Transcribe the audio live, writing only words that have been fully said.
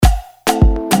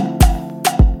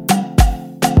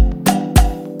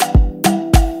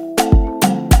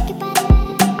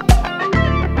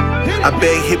I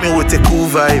beg, hit me with a cool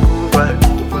vibe.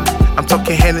 I'm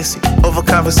talking Hennessy over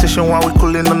conversation while we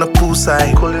coolin' on the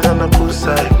poolside.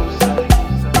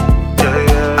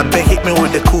 I beg, hit me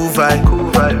with the cool vibe.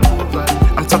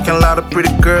 I'm talking a lot of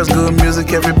pretty girls, good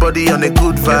music, everybody on a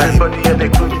good vibe.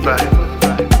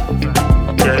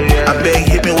 I beg,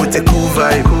 hit me with the cool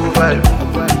vibe.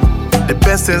 The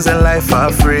best things in life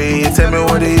are free. Tell me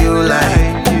what do you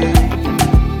like?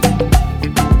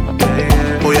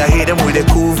 Oh yeah, hit them with a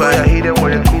cool vibe.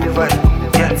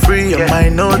 Free your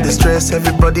mind, no distress.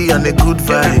 Everybody on a good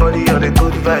vibe.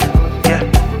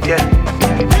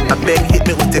 I beg, hit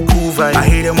me with the cool vibe. I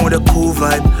hit them with a cool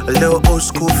vibe. A little old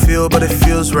school feel, but it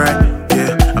feels right.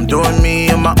 Yeah, I'm doing me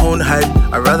on my own hype.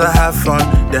 I'd rather have fun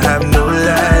than have no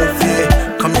life.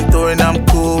 Yeah, coming through and I'm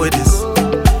cool with this.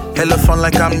 Hella fun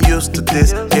like I'm used to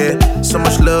this. Yeah, so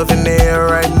much love in the air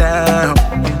right now.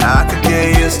 I could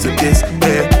get used to this.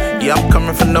 Yeah, I'm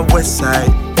coming from the west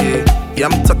side. Yeah,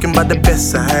 I'm talking about the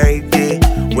best side. Yeah,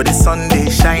 where the sun they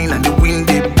shine and the wind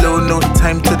they blow. No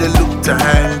time to the look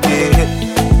time.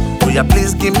 Yeah, oh yeah,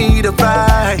 please give me the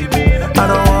vibe. I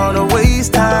don't wanna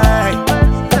waste time.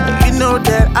 You know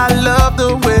that I love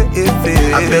the way it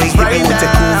feels. I beg, hit me with the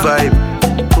cool vibe.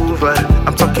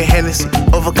 I'm talking Hennessy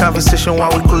over conversation while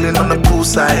we coolin' on the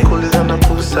poolside.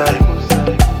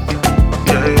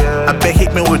 I beg,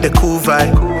 hit me with the cool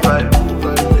vibe.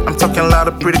 I'm talking a lot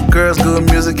of pretty girls, good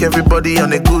music, everybody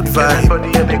on a good vibe.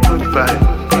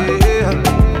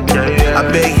 I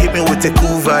beg, hit me with the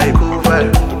cool vibe.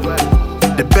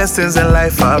 The best things in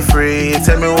life are free.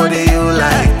 Tell me what do you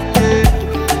like?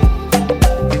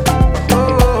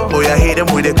 Oh yeah, hit them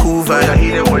with a cool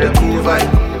vibe.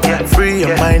 Free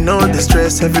your mind, no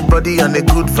distress. Everybody on a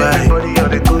good vibe.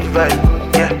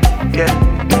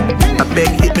 I beg,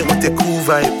 hit me with the cool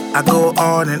vibe. I go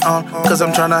on and on, cause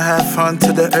I'm tryna have fun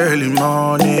till the early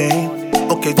morning.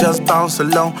 Okay, just bounce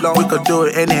along. We could do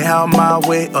it anyhow, my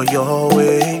way or your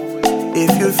way.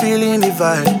 If you're feeling the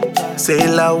vibe, say it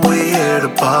loud, we here to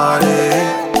party.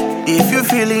 If you're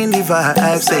feeling the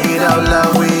vibe, say it out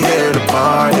loud, we here to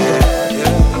party.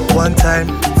 One time,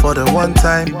 for the one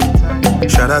time.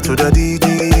 Shout out to the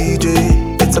DJ.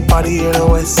 It's a party in the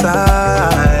west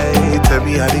side. Tell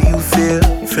me, how do you feel?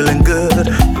 Feeling good,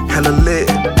 hella lit.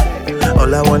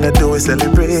 All I wanna do is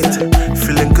celebrate.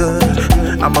 Feeling good,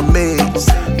 I'm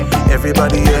amazed.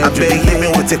 Everybody, I beg, hit me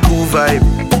with the cool vibe.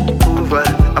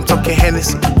 I'm talking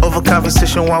Hennessy over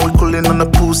conversation while we coolin' on the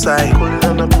poolside.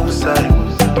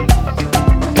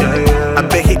 I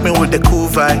beg, hit me with the cool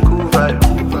vibe.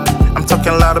 I'm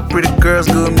talking a lot of pretty girls,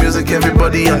 good music,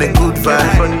 everybody on a good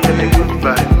vibe.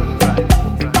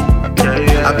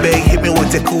 I beg, hit me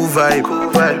with the cool vibe.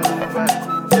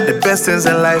 The best things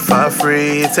in life are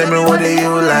free. Tell me what do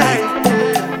you like?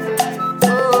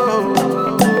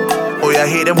 Oh yeah,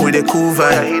 hit them with a cool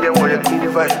vibe.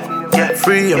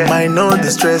 Free your mind, no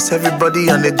distress. Everybody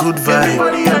on a good vibe.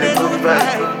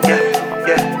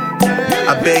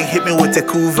 I beg, hit me with a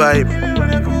cool vibe.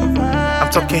 I'm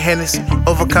talking Hennessy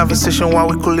over conversation while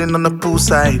we coolin' on the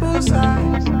poolside.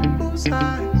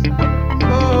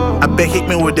 I beg, hit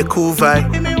me with the cool vibe.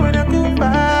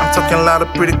 I'm talking a lot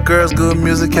of pretty girls, good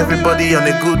music, everybody on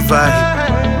a good vibe.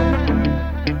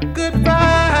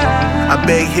 I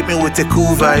beg, hit me with the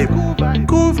cool vibe.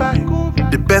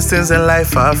 The best things in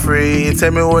life are free.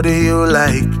 Tell me what do you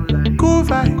like?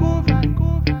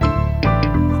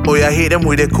 Oh yeah, hit them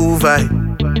with a cool vibe.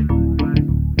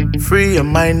 Free your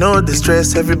mind, no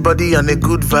distress. Everybody on a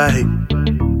good vibe.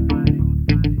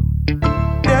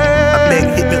 I beg,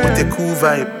 hit me with a cool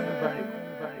vibe.